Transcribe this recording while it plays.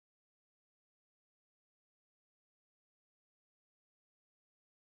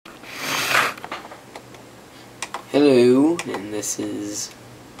Hello, and this is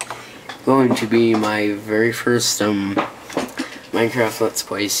going to be my very first Minecraft Let's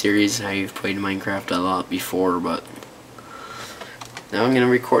Play series. I've played Minecraft a lot before, but now I'm gonna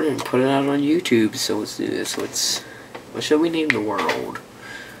record it and put it out on YouTube. So let's do this. What shall we name the world?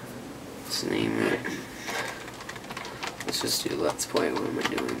 Let's name it. Let's just do Let's Play. What am I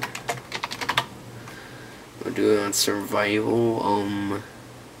doing? We'll do it on survival.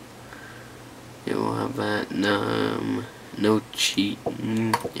 Yeah, we'll have that. No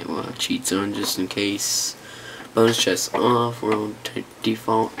cheating. Yeah, we'll have cheats on just in case. Bonus chest off. We're on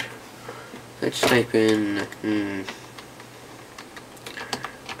default. Let's type in.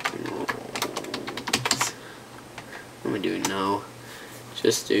 What am I doing now?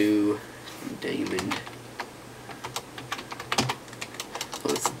 Just do diamond.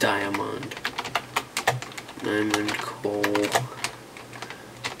 Oh, it's diamond. Diamond, coal,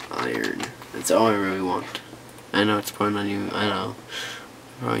 iron. That's all I really want. I know it's probably not even, I know,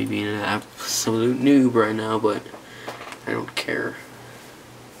 probably being an absolute noob right now, but I don't care.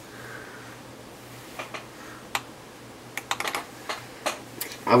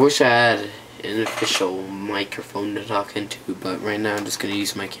 I wish I had an official microphone to talk into, but right now I'm just going to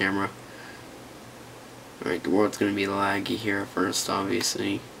use my camera. Alright, the world's going to be laggy here at first,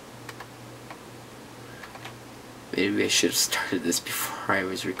 obviously. Maybe I should have started this before I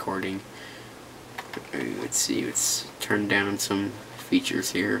was recording. Let's see, let's turn down some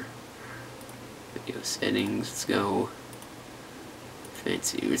features here. Video settings, let's go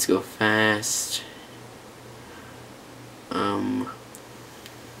fancy, let's go fast.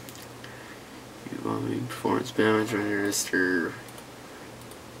 Evolving performance balance, render register.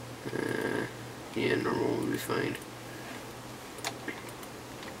 Yeah, normal will be fine.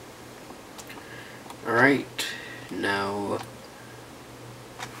 Alright, now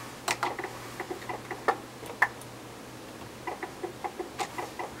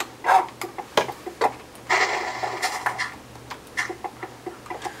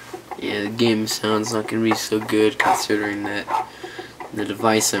yeah, the game sounds not gonna be so good considering that the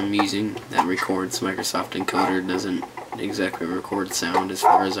device I'm using that records Microsoft Encoder doesn't exactly record sound as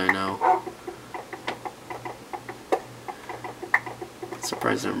far as I know.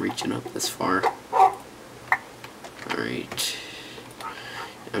 Surprised I'm reaching up this far. Alright.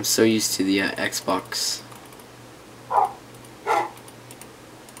 I'm so used to the Xbox.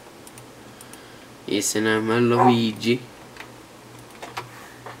 Yes, and I'm a Luigi.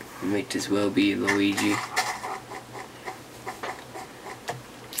 Might as well be Luigi.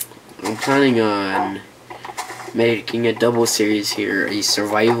 I'm planning on making a double series here, a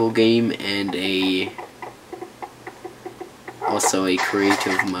survival game and also a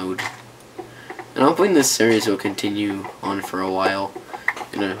creative mode. And I'm hoping this series will continue on for a while.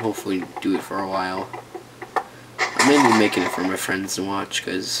 I'm gonna hopefully do it for a while. I'm mainly making it for my friends to watch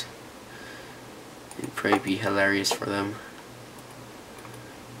because it'd probably be hilarious for them.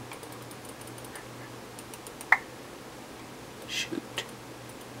 Shoot.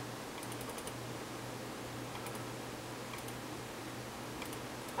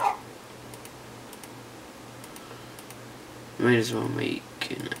 Might as well make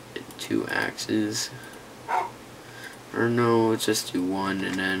two axes. Or no, let's just do one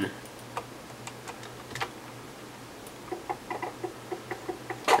and then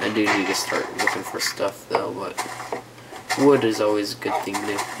I do need to start looking for stuff though, but wood is always a good thing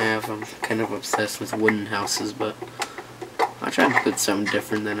to have. I'm kind of obsessed with wooden houses, but I'll try to put something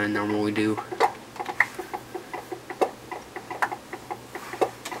different than I normally do.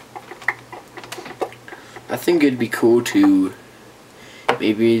 I think it'd be cool to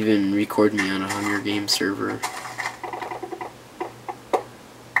maybe even record me on a Hunger Games server.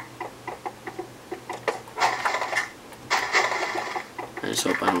 I just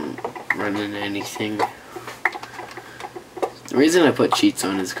hope I don't run into anything. The reason I put cheats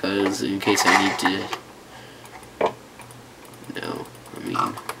on is because in case I need to,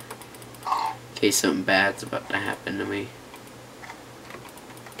 in case something bad's about to happen to me.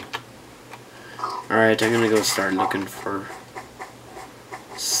 Alright, I'm gonna go start looking for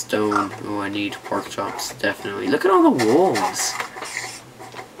stone. Oh, I need pork chops, definitely. Look at all the wolves.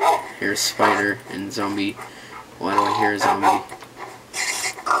 Here's spider and zombie. Why do I hear a zombie?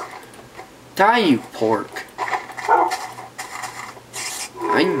 Die, you pork!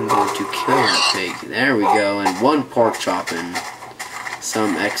 I'm going to kill that pig. There we go, and one pork chop and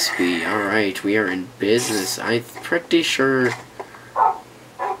some XP. Alright, we are in business. I'm pretty sure.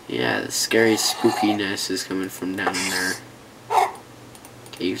 Yeah, the scary spookiness is coming from down there.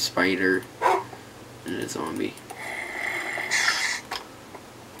 Cave spider and a zombie.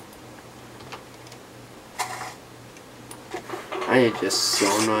 I just so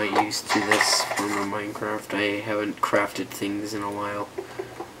not used to this form of Minecraft. I haven't crafted things in a while,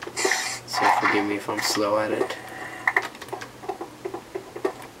 so forgive me if I'm slow at it.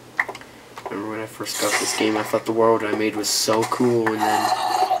 Remember when I first got this game, I thought the world I made was so cool, and then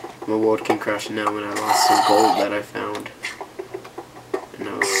my world came crashing down when I lost some gold that I found. And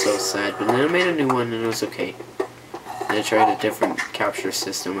I was so sad, but then I made a new one and it was okay. And I tried a different capture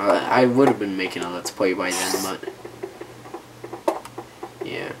system. I would have been making a Let's Play by then, but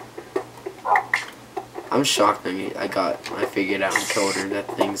yeah. I'm shocked I figured out encoder. That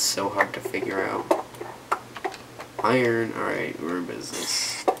thing's so hard to figure out. Iron, alright, we're in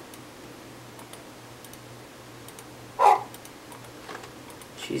business.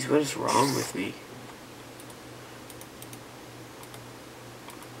 Jeez, what is wrong with me?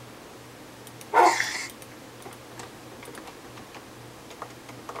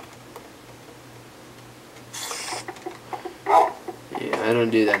 Yeah, I don't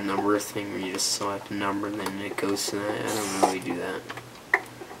do that number thing where you just select a number and then it goes to that. I don't really do that.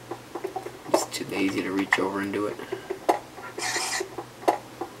 I'm just too lazy to reach over and do it.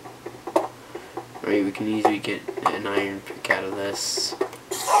 Alright, we can easily get an iron pick out of this.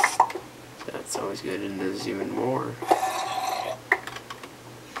 That's always good, and there's even more.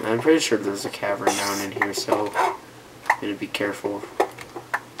 I'm pretty sure there's a cavern down in here, so I'm gonna be careful.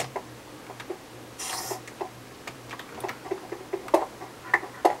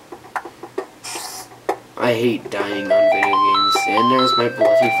 I hate dying on video games, and there's my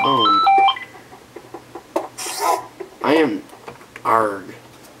bloody phone. I am ARG.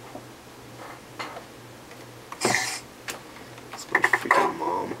 That's my freaking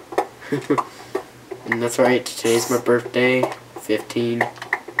mom. And that's right, today's my birthday, 15,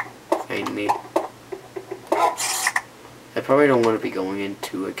 finally. I probably don't want to be going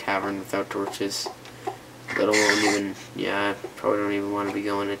into a cavern without torches. Let alone even, yeah, I probably don't even want to be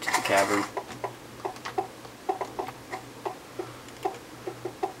going into the cavern.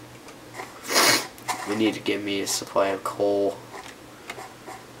 We need to get me a supply of coal.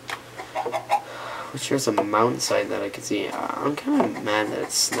 Which there's a mountainside that I can see. I'm kind of mad that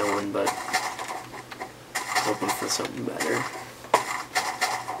it's snowing, but hoping for something better.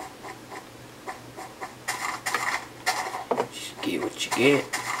 Just get what you get.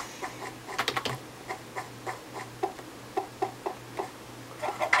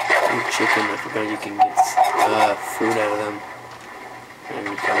 Chicken, I forgot you can get food out of them. And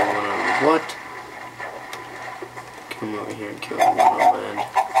we got one on what? Come over here and kill one on land.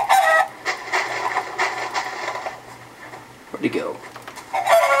 Where'd he go?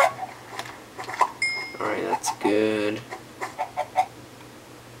 Alright, that's good.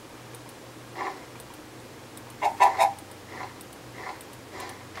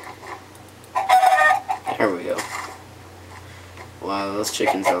 There we go. Wow, those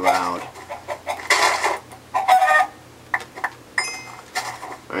chickens are loud.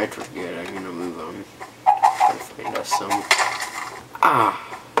 Alright, we're good. I'm gonna move on. Try to find us some. Ah!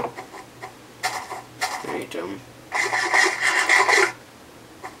 There you go.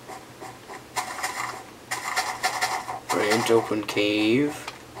 Alright, open cave.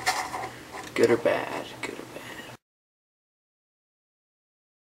 Good or bad? Good or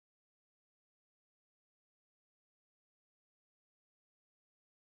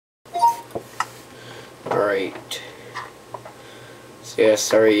bad? Alright. So yeah,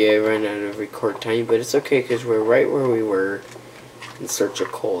 sorry I ran out of record time, but it's okay because we're right where we were in search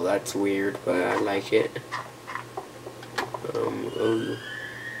of coal. That's weird, but I like it. Oh.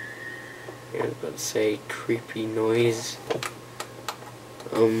 I was about to say creepy noise.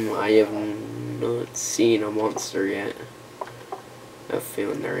 I have not seen a monster yet. I have a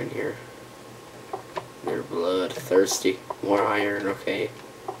feeling they're in here. They're bloodthirsty. More iron, okay.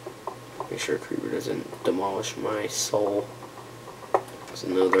 Make sure a creeper doesn't demolish my soul. So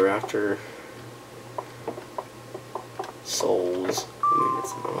no, they're after souls. I mean,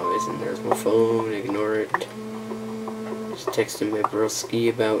 it's noise, and there's my phone. Ignore it. Just texting my broski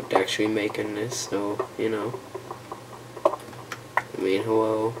about actually making this, so you know. I mean,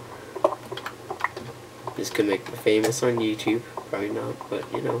 hello. This could make me famous on YouTube. Probably not, but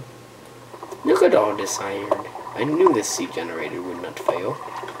you know. Look at all this iron. I knew this seed generator would not fail.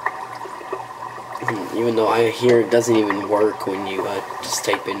 Even though I hear it doesn't even work when you just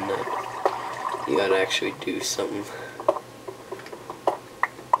type in that. You gotta actually do something.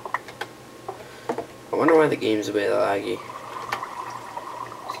 I wonder why the game's a bit laggy.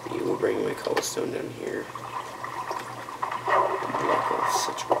 So you will bring my cobblestone down here. And block off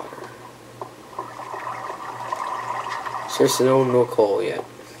such water. Seriously, no coal yet.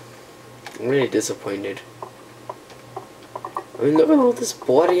 I'm really disappointed. I mean, look at all this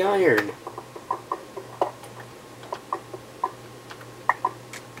bloody iron.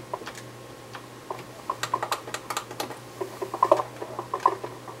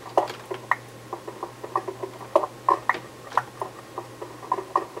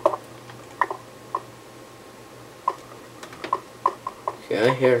 Okay,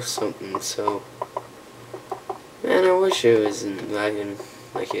 I hear something, so... Man, I wish it wasn't lagging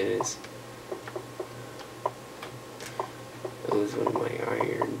like it is. That was one of my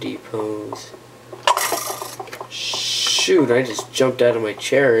iron depots. Shoot, I just jumped out of my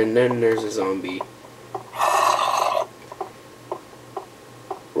chair and then there's a zombie.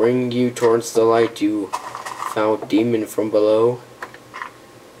 Bring you towards the light, you foul demon from below.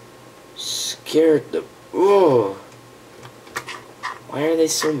 Scared the... Oh! Why are they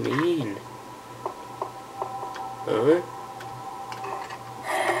so mean? Huh?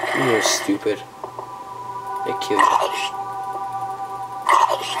 Come here, stupid. They killed you.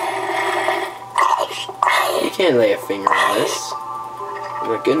 You can't lay a finger on this.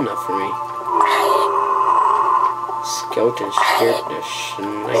 You're not good enough for me. Skeleton scared the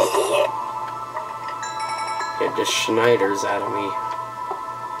Get the Schneiders out of me.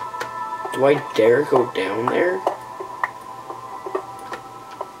 Do I dare go down there?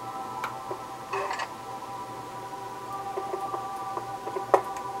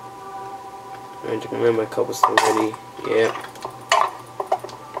 I can have my cobblestone ready. Yep.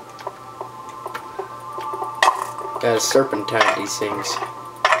 Gotta serpentine these things.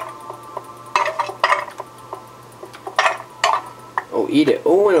 Oh, eat it.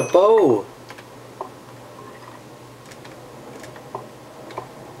 Oh, and a bow!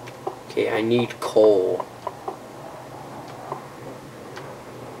 Okay, I need coal.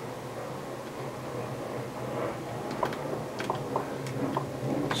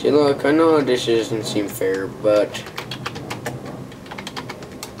 See, look, I know this doesn't seem fair, but...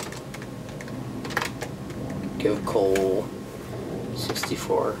 Give coal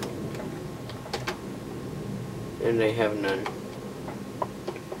 64. And they have none.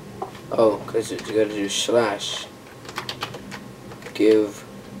 Oh, because it's got to do slash. Give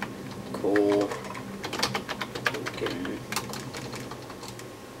coal. Again.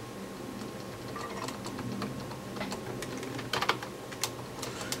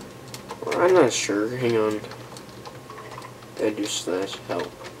 Well, I'm not sure. Hang on. Gotta do slash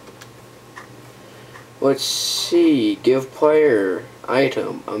help. Let's see. Give player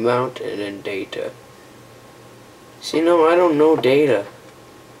item, amount, and then data. See, no, I don't know data.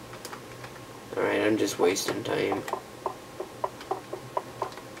 Alright, I'm just wasting time.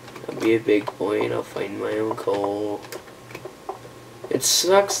 I'll be a big boy and I'll find my own coal. It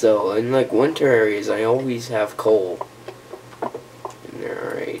sucks though. In like winter areas, I always have coal. And there,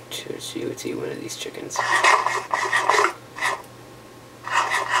 alright. Let's eat one of these chickens.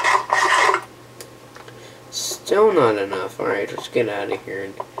 Still not enough. Alright, let's get out of here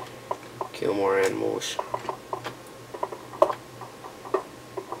and kill more animals.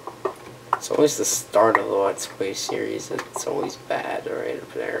 It's always the start of the Let's Play series that's always bad, right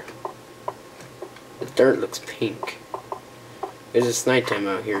up there. The dirt looks pink. It's nighttime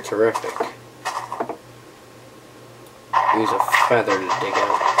out here, terrific. Use a feather to dig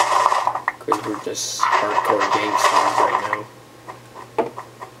out. Because we're just hardcore gangsters right now.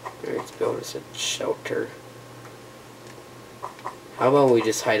 Alright, let's build us a shelter. How about we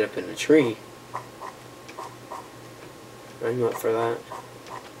just hide up in a tree? I'm up for that.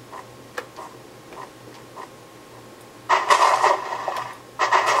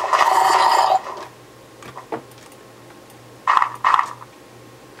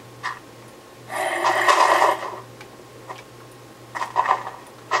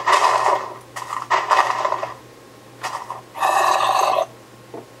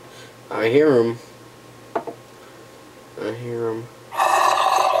 I hear him. I hear him.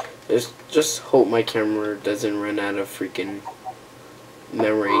 Just hope my camera doesn't run out of freaking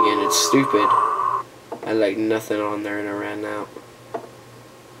memory again. It's stupid. I had like nothing on there and it ran out.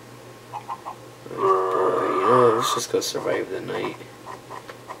 Oh, you know, let's just go survive the night.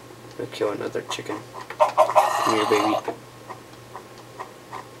 I'll kill another chicken. Come here, baby.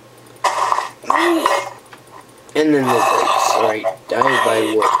 And then the breaks. Alright, die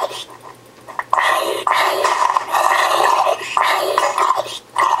by what?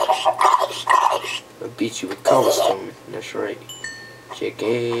 I'll beat you with cobblestone. That's right.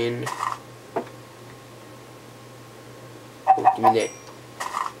 Chicken. Oh, give me that.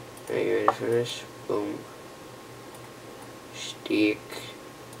 Are you ready for this? Boom. Stick.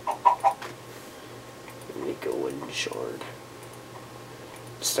 Make a wooden shard.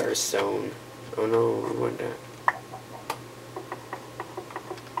 Starstone. Oh no, we want that.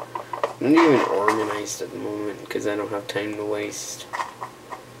 I'm not even organized at the moment because I don't have time to waste.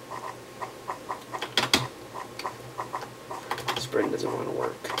 Sprint doesn't want to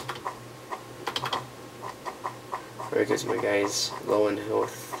work. Right, because my guy's low in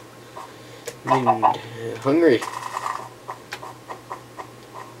health and hungry.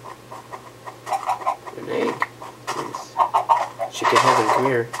 An egg. Yes. Chicken heaven, come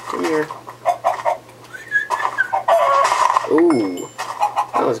here. Come here. Ooh.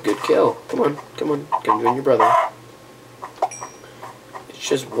 That was a good kill. Come on, come on. Come join your brother. It's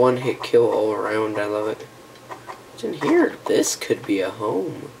just one hit kill all around. I love it. What's in here? This could be a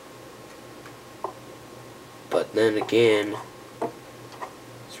home. But then again,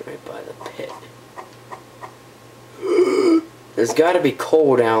 it's right by the pit. There's got to be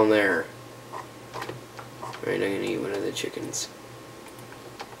coal down there. Alright, I'm gonna eat one of the chickens.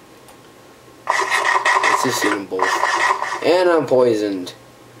 Let's just eat them both. And I'm poisoned.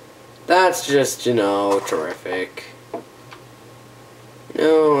 That's just, you know, terrific.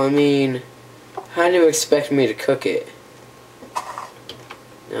 No, I mean, how do you expect me to cook it?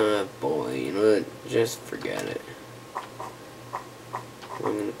 Oh boy, you know what? Just forget it.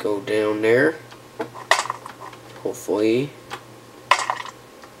 I'm gonna go down there. Hopefully.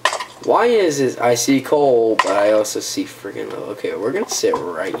 Why is this? I see coal, but I also see freaking low. Okay, we're gonna sit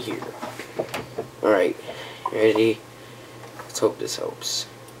right here. Alright, ready? Let's hope this helps.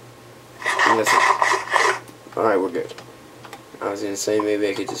 Alright, we're good. I was gonna say maybe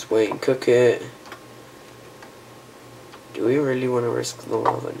I could just wait and cook it. Do we really want to risk the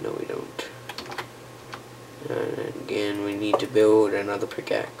lava? No, we don't. And again, we need to build another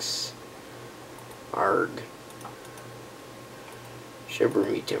pickaxe. Arg. Shiver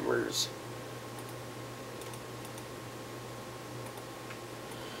me timbers.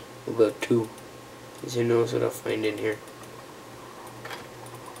 About 2. Because who knows what I'll find in here.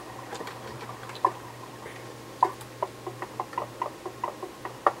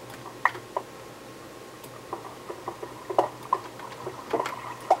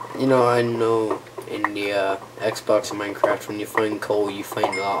 You know, I know in the Xbox and Minecraft, when you find coal, you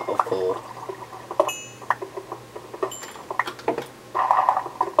find a lot of coal.